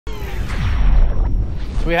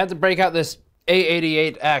So we had to break out this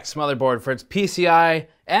A88X motherboard for its PCI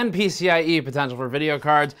and PCIe potential for video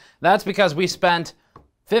cards. That's because we spent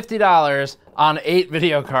 $50 on 8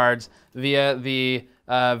 video cards via the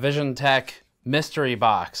Visiontek mystery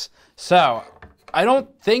box. So I don't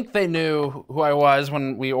think they knew who I was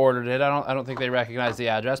when we ordered it. I don't think they recognized the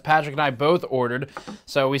address. Patrick and I both ordered,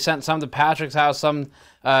 so we sent some to Patrick's house, some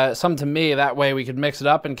to me. That way we could mix it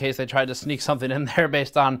up in case they tried to sneak something in there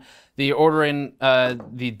based on the ordering,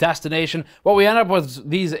 the destination. What we ended up with was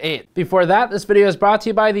these 8. Before that, this video is brought to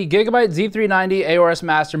you by the Gigabyte Z390 Aorus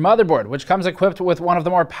Master motherboard, which comes equipped with one of the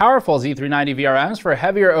more powerful Z390 VRMs for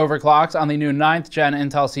heavier overclocks on the new 9th gen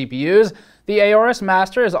Intel CPUs. The Aorus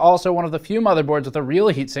Master is also one of the few motherboards with a real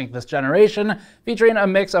heatsink this generation, featuring a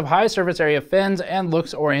mix of high surface area fins and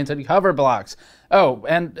looks-oriented cover blocks. Oh,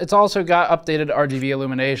 and it's also got updated RGB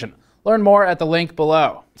illumination. Learn more at the link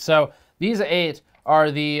below. So these 8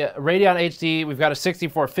 are the Radeon HD. We've got a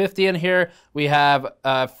 6450 in here. We have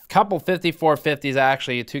a couple 5450s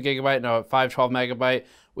actually, 2 gigabyte, no, 512 megabyte.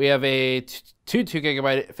 We have a 2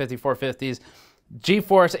 gigabyte 5450s.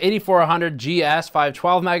 GeForce 8400 GS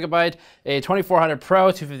 512 megabyte, a 2400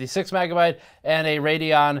 Pro 256 megabyte, and a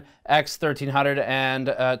Radeon X1300 and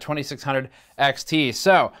 2600 XT.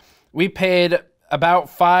 So we paid about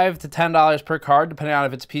 $5 to $10 per card, depending on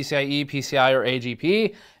if it's PCIe, PCI, or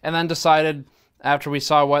AGP, and then decided after we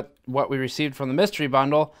saw what we received from the mystery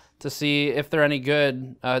bundle to see if they're any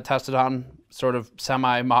good, tested on sort of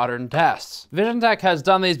semi-modern tests. Visiontek has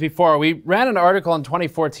done these before. We ran an article in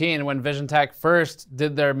 2014 when Visiontek first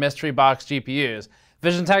did their mystery box GPUs.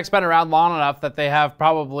 Visiontek's been around long enough that they have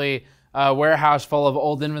probably a warehouse full of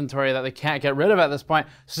old inventory that they can't get rid of at this point.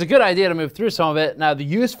 So it's a good idea to move through some of it. Now, the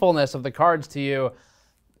usefulness of the cards to you,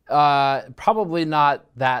 probably not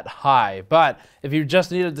that high, but if you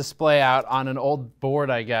just need a display out on an old board,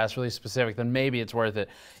 I guess, really specific, then maybe it's worth it.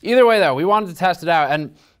 Either way though, we wanted to test it out,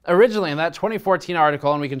 and originally in that 2014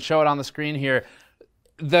 article, and we can show it on the screen here,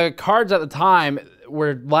 the cards at the time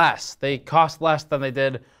were less. They cost less than they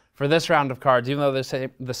did for this round of cards, even though they're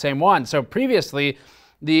the same one. So previously,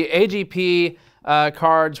 the AGP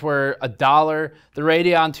cards were $1. The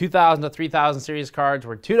Radeon 2000 to 3000 series cards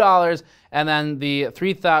were $2, and then the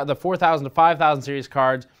 4000 to 5000 series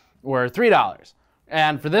cards were $3.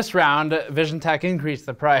 And for this round, Visiontek increased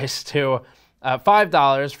the price to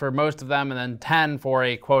 $5 for most of them, and then $10 for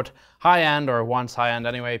a quote high-end, or once high-end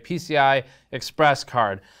anyway, PCI Express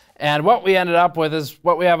card. And what we ended up with is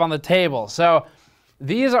what we have on the table. So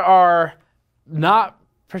these are not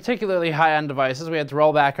particularly high-end devices. We had to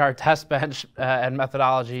roll back our test bench and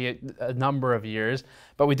methodology a number of years,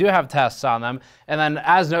 but we do have tests on them. And then,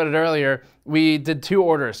 as noted earlier, we did 2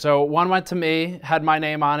 orders. So one went to me, had my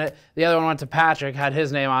name on it. The other one went to Patrick, had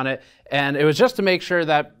his name on it. And it was just to make sure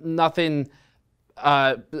that nothing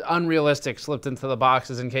unrealistic slipped into the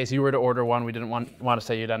boxes in case you were to order one. We didn't want to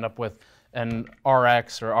say you'd end up with an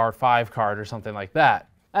RX or R5 card or something like that.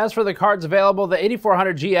 As for the cards available, the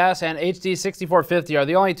 8400 GS and HD 6450 are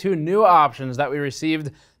the only 2 new options that we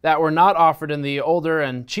received that were not offered in the older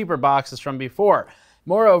and cheaper boxes from before.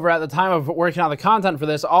 Moreover, at the time of working on the content for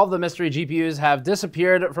this, all of the mystery GPUs have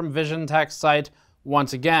disappeared from Visiontek's site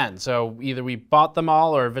once again. So either we bought them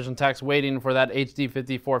all, or Visiontek's waiting for that HD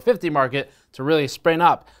 5450 market to really spring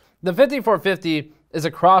up. The 5450 is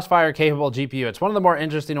a Crossfire capable GPU. It's one of the more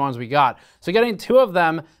interesting ones we got. So getting 2 of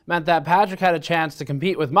them meant that Patrick had a chance to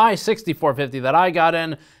compete with my 6450 that I got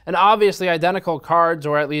in, and obviously identical cards,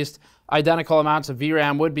 or at least identical amounts of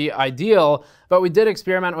VRAM, would be ideal, but we did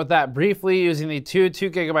experiment with that briefly using the 2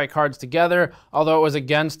 gigabyte cards together, although it was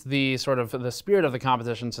against the sort of the spirit of the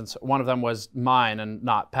competition, since one of them was mine and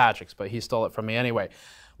not Patrick's, but he stole it from me anyway.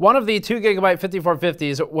 One of the 2 gigabyte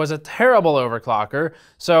 5450s was a terrible overclocker,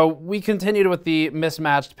 so we continued with the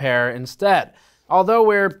mismatched pair instead. Although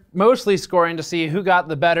we're mostly scoring to see who got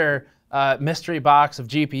the better mystery box of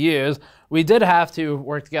GPUs, we did have to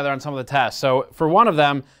work together on some of the tests. So for one of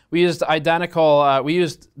them, we used we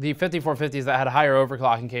used the 5450s that had higher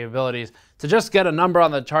overclocking capabilities to just get a number on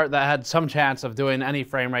the chart that had some chance of doing any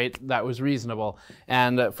frame rate that was reasonable.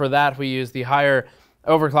 And for that, we used the higher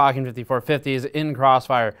overclocking 5450s in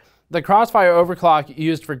Crossfire. The Crossfire overclock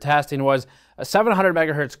used for testing was a 700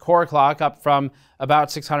 megahertz core clock, up from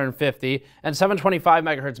about 650, and 725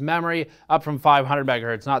 megahertz memory, up from 500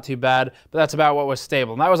 megahertz. Not too bad, but that's about what was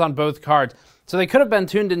stable. And that was on both cards. So they could have been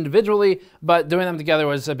tuned individually, but doing them together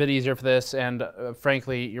was a bit easier for this, and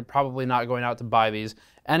frankly, you're probably not going out to buy these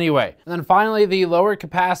anyway. And then finally, the lower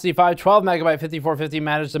capacity 512 megabyte 5450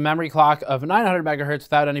 managed a memory clock of 900 megahertz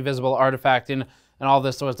without any visible artifacting, and all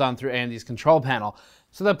this was done through AMD's control panel.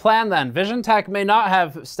 So the plan then, Visiontek may not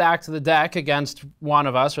have stacked the deck against one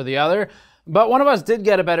of us or the other, but one of us did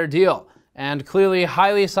get a better deal. And clearly,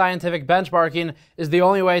 highly scientific benchmarking is the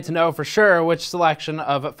only way to know for sure which selection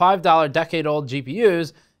of $5 decade-old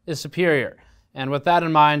GPUs is superior. And with that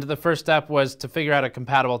in mind, the first step was to figure out a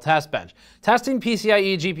compatible test bench. Testing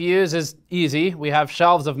PCIe GPUs is easy. We have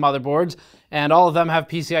shelves of motherboards, and all of them have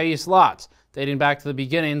PCIe slots, dating back to the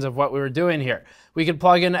beginnings of what we were doing here. We could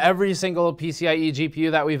plug in every single PCIe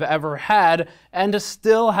GPU that we've ever had and to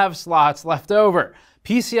still have slots left over.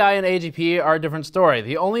 PCI and AGP are a different story.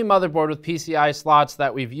 The only motherboard with PCI slots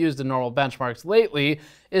that we've used in normal benchmarks lately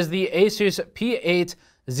is the Asus P8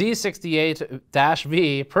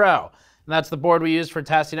 Z68-V Pro. And that's the board we used for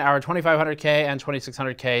testing our 2500K and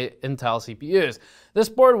 2600K Intel CPUs. This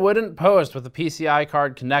board wouldn't post with the PCI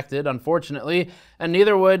card connected, unfortunately, and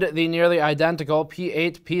neither would the nearly identical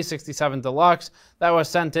P8 P67 Deluxe that was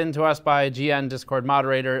sent in to us by GN Discord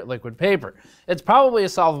moderator Liquid Paper. It's probably a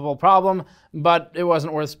solvable problem, but it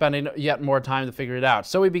wasn't worth spending yet more time to figure it out.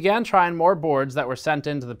 So we began trying more boards that were sent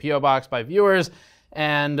into the PO box by viewers,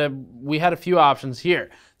 and we had a few options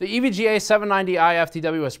here. The EVGA 790i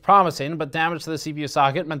FTW was promising, but damage to the CPU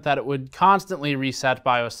socket meant that it would constantly reset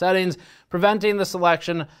BIOS settings, preventing the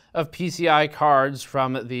selection of PCI cards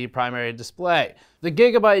from the primary display. The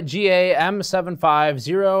Gigabyte GA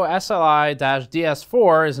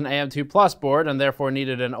M750SLI-DS4 is an AM2 Plus board and therefore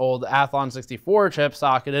needed an old Athlon 64 chip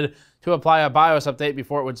socketed to apply a BIOS update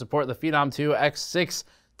before it would support the Phenom 2 X6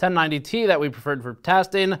 1090T that we preferred for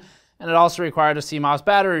testing, and it also required a CMOS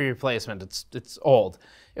battery replacement. It's old.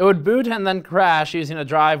 It would boot and then crash using a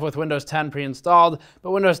drive with Windows 10 pre-installed,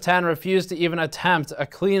 but Windows 10 refused to even attempt a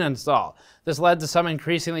clean install. This led to some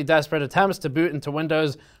increasingly desperate attempts to boot into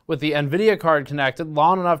Windows with the NVIDIA card connected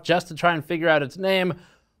long enough just to try and figure out its name,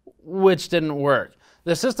 which didn't work.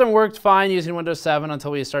 The system worked fine using Windows 7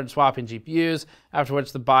 until we started swapping GPUs, after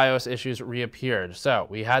which the BIOS issues reappeared. So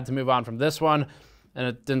we had to move on from this one, and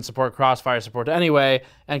it didn't support Crossfire support anyway,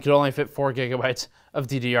 and could only fit 4 gigabytes of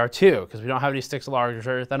DDR2, because we don't have any sticks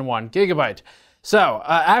larger than 1 gigabyte. So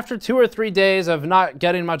after 2 or 3 days of not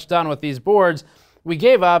getting much done with these boards, we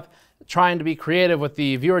gave up trying to be creative with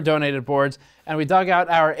the viewer-donated boards, and we dug out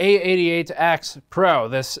our A88X Pro,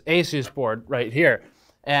 this Asus board right here.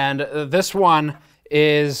 And this one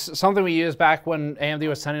is something we used back when AMD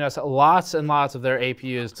was sending us lots and lots of their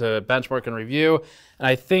APUs to benchmark and review, and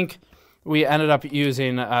I think we ended up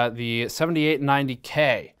using the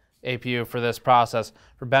 7890K APU for this process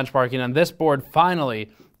for benchmarking, and this board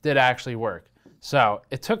finally did actually work. So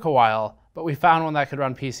it took a while, but we found one that could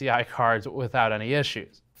run PCI cards without any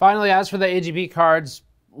issues. Finally, as for the AGP cards,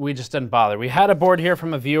 we just didn't bother. We had a board here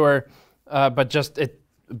from a viewer, but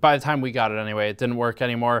by the time we got it anyway, it didn't work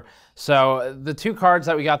anymore. So the 2 cards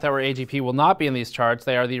that we got that were AGP will not be in these charts.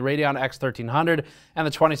 They are the Radeon X1300 and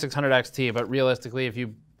the 2600 XT, but realistically, if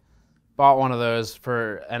you bought one of those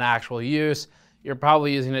for an actual use, you're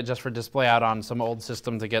probably using it just for display out on some old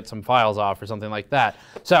system to get some files off or something like that.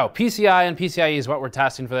 So PCI and PCIe is what we're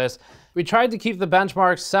testing for this. We tried to keep the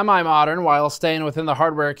benchmarks semi-modern while staying within the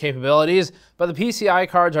hardware capabilities, but the PCI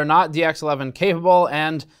cards are not DX11 capable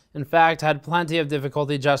and, in fact, had plenty of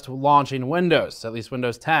difficulty just launching Windows, at least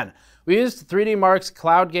Windows 10. We used 3D Mark's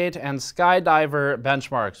CloudGate and Skydiver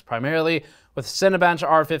benchmarks, primarily with Cinebench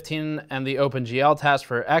R15 and the Opengl test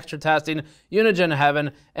for extra testing, Unigine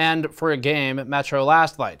Heaven, and for a game, Metro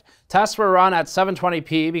Last Light. Tests were run at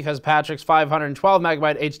 720p because Patrick's 512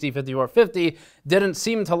 megabyte HD 5450 didn't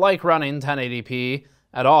seem to like running 1080p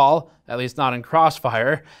at all, at least not in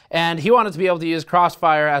Crossfire, and he wanted to be able to use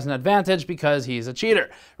Crossfire as an advantage because he's a cheater.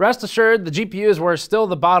 Rest assured, the GPUs were still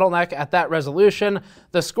the bottleneck at that resolution.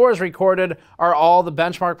 The scores recorded are all the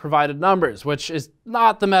benchmark provided numbers, which is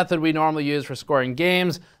not the method we normally use for scoring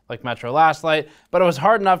games, like Metro Last Light, but it was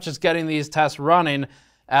hard enough just getting these tests running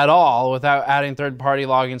at all without adding third-party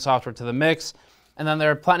logging software to the mix. And then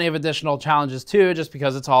there are plenty of additional challenges too, just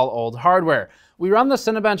because it's all old hardware. We run the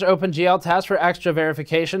Cinebench Opengl test for extra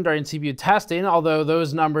verification during CPU testing, although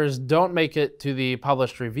those numbers don't make it to the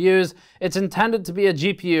published reviews. It's intended to be a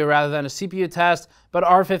GPU rather than a CPU test, but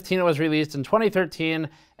R15 was released in 2013,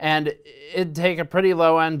 and it'd take a pretty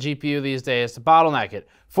low-end GPU these days to bottleneck it.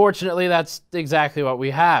 Fortunately, that's exactly what we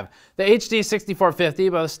have. The HD 6450,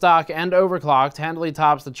 both stock and overclocked, handily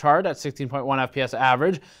tops the chart at 16.1 FPS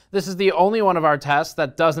average. This is the only one of our tests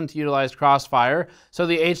that doesn't utilize Crossfire, so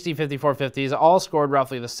the HD 5450s all scored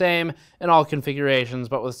roughly the same in all configurations,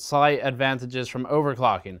 but with slight advantages from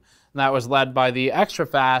overclocking. And that was led by the extra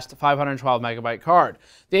fast 512 megabyte card.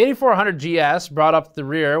 The 8400 GS brought up the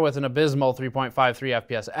rear with an abysmal 3.53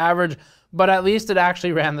 FPS average, but at least it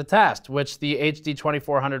actually ran the test, which the HD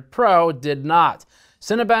 2400 Pro did not.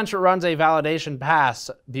 Cinebench runs a validation pass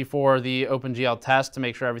before the OpenGL test to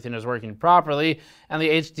make sure everything is working properly, and the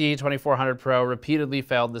HD 2400 Pro repeatedly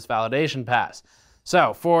failed this validation pass.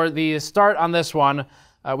 So for the start on this one,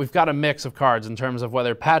 we've got a mix of cards in terms of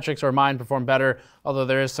whether Patrick's or mine perform better, although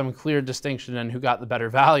there is some clear distinction in who got the better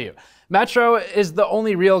value. Metro is the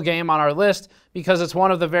only real game on our list because it's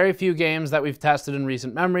one of the very few games that we've tested in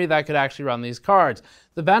recent memory that could actually run these cards.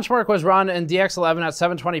 The benchmark was run in DX11 at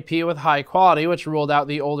 720p with high quality, which ruled out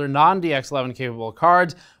the older non-DX11 capable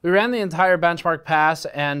cards. We ran the entire benchmark pass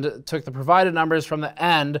and took the provided numbers from the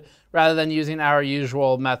end rather than using our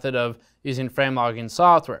usual method of using frame logging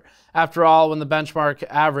software. After all, when the benchmark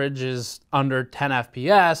average is under 10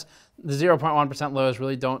 FPS, the 0.1% lows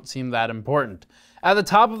really don't seem that important. At the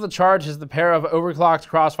top of the chart is the pair of overclocked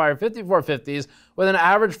Crossfire 5450s with an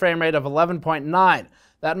average frame rate of 11.9.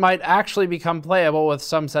 That might actually become playable with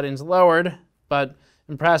some settings lowered, but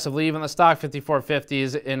impressively, even the stock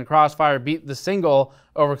 5450s in Crossfire beat the single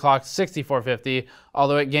overclocked 6450,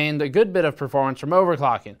 although it gained a good bit of performance from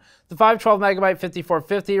overclocking. The 512MB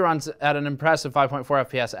 5450 runs at an impressive 5.4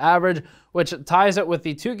 FPS average, which ties it with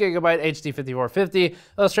the 2GB HD 5450,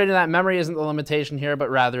 illustrating that memory isn't the limitation here, but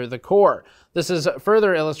rather the core. This is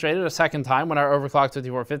further illustrated a second time when our overclocked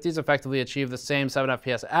 5450s effectively achieve the same 7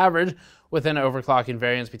 FPS average with an overclocking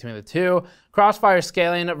variance between the two. Crossfire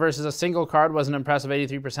scaling versus a single card was an impressive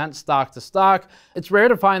 83% stock to stock. It's rare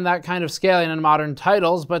to find that kind of scaling in modern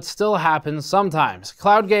titles, but still happens sometimes.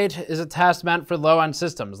 CloudGate is a test meant for low-end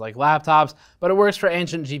systems like laptops, but it works for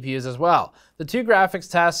ancient GPUs as well. The two graphics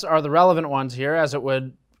tests are the relevant ones here, as it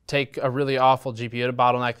would take a really awful GPU to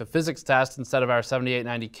bottleneck the physics test instead of our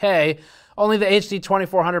 7890K. Only the HD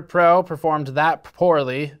 2400 Pro performed that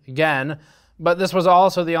poorly, again, but this was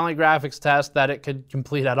also the only graphics test that it could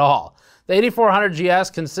complete at all. The 8400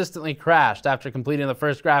 GS consistently crashed after completing the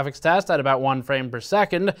first graphics test at about 1 frame per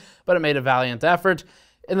second, but it made a valiant effort.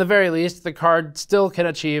 In the very least, the card still can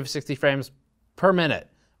achieve 60 frames per minute,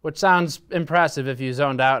 which sounds impressive if you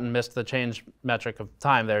zoned out and missed the change metric of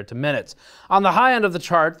time there to minutes. On the high end of the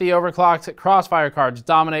chart, the overclocked Crossfire cards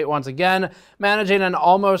dominate once again, managing an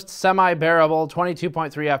almost semi-bearable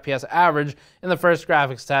 22.3 FPS average in the first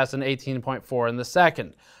graphics test and 18.4 in the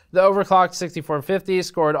second. The overclocked 6450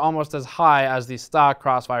 scored almost as high as the stock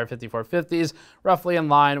Crossfire 5450s, roughly in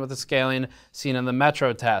line with the scaling seen in the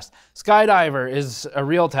Metro test. Skydiver is a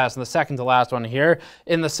real test, and the second to last one here,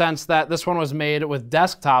 in the sense that this one was made with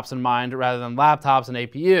desktops in mind rather than laptops and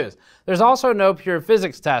APUs. There's also no pure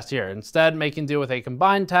physics test here, instead making do with a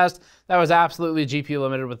combined test that was absolutely GPU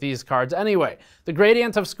limited with these cards anyway. The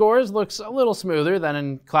gradient of scores looks a little smoother than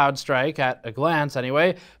in CloudStrike, at a glance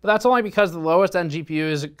anyway, but that's only because the lowest end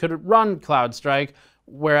GPUs could run CloudStrike,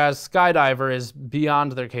 whereas Skydiver is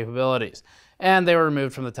beyond their capabilities, and they were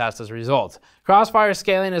removed from the test as a result. Crossfire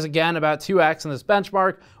scaling is again about 2x in this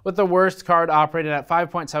benchmark, with the worst card operating at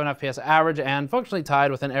 5.7 FPS average and functionally tied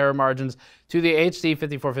within error margins to the HD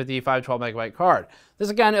 5450 512MB card. This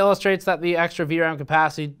again illustrates that the extra VRAM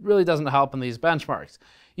capacity really doesn't help in these benchmarks.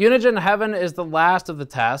 Unigine Heaven is the last of the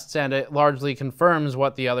tests, and it largely confirms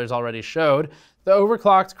what the others already showed. The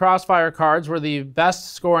overclocked Crossfire cards were the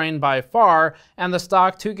best scoring by far, and the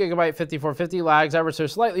stock 2GB 5450 lags ever so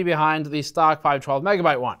slightly behind the stock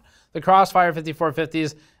 512MB one. The Crossfire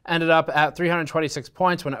 5450s ended up at 326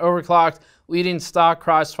 points when overclocked, leading stock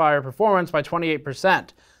Crossfire performance by 28%.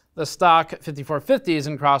 The stock 5450s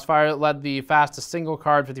in Crossfire led the fastest single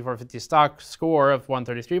card 5450 stock score of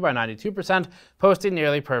 133 by 92%, posting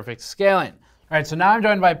nearly perfect scaling. All right, so now I'm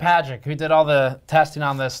joined by Patrick, who did all the testing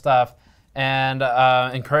on this stuff and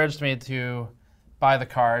encouraged me to buy the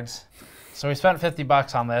cards. So we spent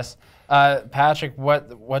 $50 on this. Patrick,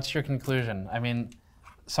 what's your conclusion? I mean,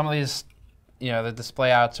 some of these, the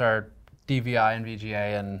display outs are DVI and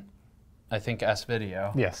VGA and I think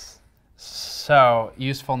S-Video. Yes. So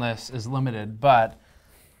usefulness is limited, but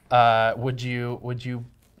would you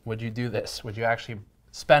do this? Would you actually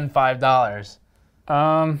spend $5?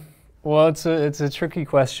 Well, it's a tricky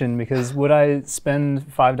question, because would I spend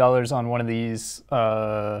 $5 on one of these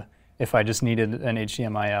if I just needed an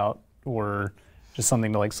HDMI out or just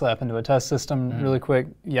something to like slap into a test system really quick?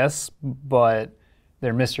 Yes, but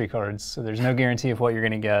they're mystery cards, so there's no guarantee of what you're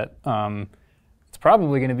going to get. It's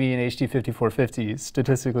probably going to be an HD 5450,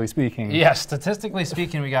 statistically speaking. Yeah, statistically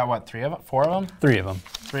speaking, we got what, 4 of them? 3 of them.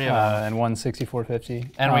 3 of them. And one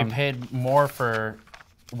 6450. And we paid more for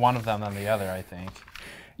one of them than the other, I think.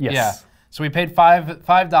 Yes. Yeah. So we paid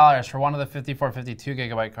 $5 for one of the 5450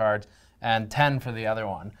 2GB cards and $10 for the other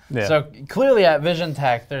one. Yeah. So clearly at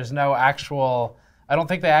Visiontek, there's no actual I don't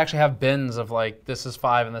think they actually have bins of like, this is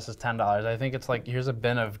 $5 and this is $10. I think it's like, here's a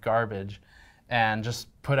bin of garbage and just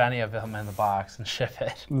put any of them in the box and ship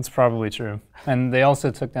it. That's probably true. And they also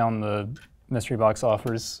took down the mystery box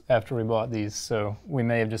offers after we bought these, so we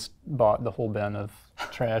may have just bought the whole bin of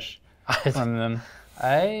trash from them.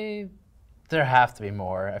 There have to be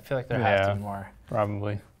more. I feel like there have to be more.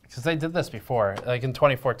 Probably. Because they did this before. Like in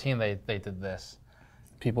 2014, they did this.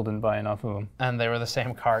 People didn't buy enough of them. And they were the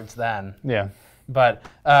same cards then. Yeah. But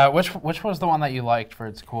which was the one that you liked for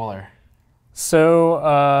its cooler?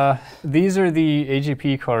 So these are the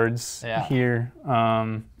AGP cards here.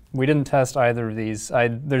 We didn't test either of these.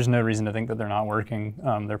 There's no reason to think that they're not working.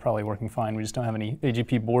 They're probably working fine. We just don't have any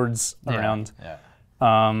AGP boards around.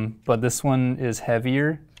 Yeah. But this one is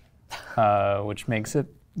heavier, which makes it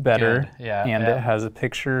better. Good. Yeah. And it has a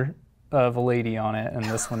picture of a lady on it, and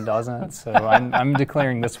this one doesn't. So I'm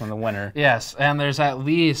declaring this one the winner. Yes, and there's at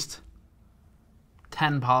least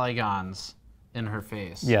 10 polygons in her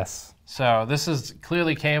face. Yes. So this is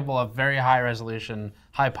clearly capable of very high resolution,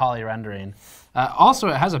 high poly rendering. Also,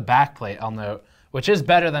 it has a backplate, I'll note, which is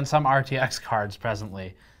better than some RTX cards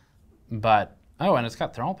presently. But, oh, and it's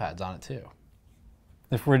got thermal pads on it too.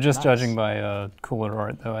 If we're just judging by cooler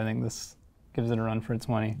art, though, I think this gives it a run for its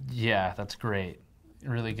money. Yeah, that's great.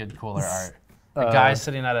 Really good cooler art. A guy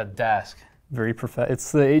sitting at a desk. Very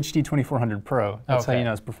It's the HD2400 Pro. That's how you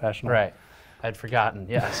know it's professional. Right. I'd forgotten,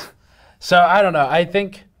 yes. So, I don't know. I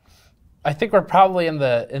think we're probably in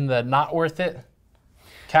the not worth it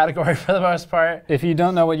category for the most part. If you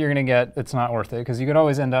don't know what you're going to get, it's not worth it, because you could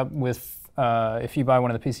always end up with, if you buy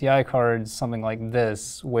one of the PCI cards, something like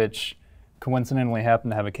this, which coincidentally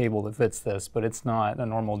happened to have a cable that fits this, but it's not a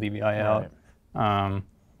normal DVI out.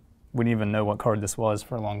 We didn't even know what card this was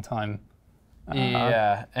for a long time.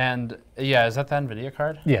 Yeah, and is that the NVIDIA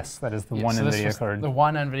card? Yes, that is the one NVIDIA card. The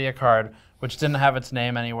one NVIDIA card, which didn't have its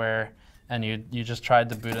name anywhere, and you just tried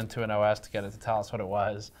to boot into an OS to get it to tell us what it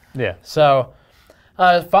was. Yeah. So,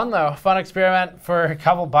 fun though, fun experiment for a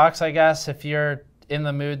couple bucks, I guess, if you're in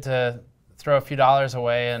the mood to throw a few dollars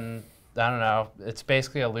away, and I don't know, it's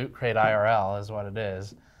basically a loot crate IRL is what it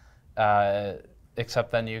is. Except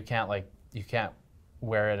then you can't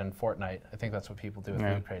wear it in Fortnite. I think that's what people do with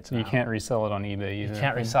loot crates now. You can't resell it on eBay either. You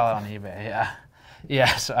can't resell it on eBay, yeah.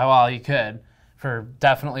 Yes, well, you could, for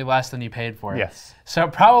definitely less than you paid for it. Yes. So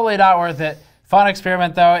probably not worth it. Fun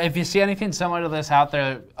experiment, though. If you see anything similar to this out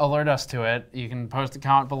there, alert us to it. You can post a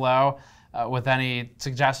comment below with any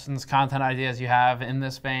suggestions, content ideas you have in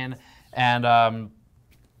this vein, and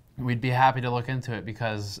we'd be happy to look into it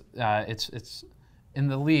because it's in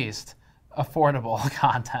the least affordable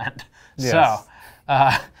content. Yes. So.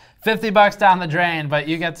 $50 down the drain, but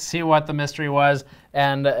you get to see what the mystery was,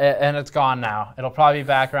 and it's gone now. It'll probably be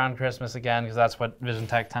back around Christmas again because that's what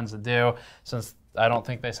Visiontek tends to do, since I don't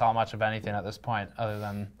think they sell much of anything at this point other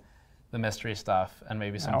than the mystery stuff and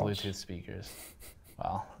maybe some Bluetooth speakers.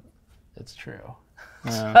 Well, it's true.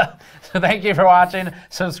 Yeah. So thank you for watching.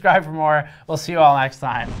 Subscribe for more. We'll see you all next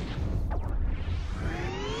time.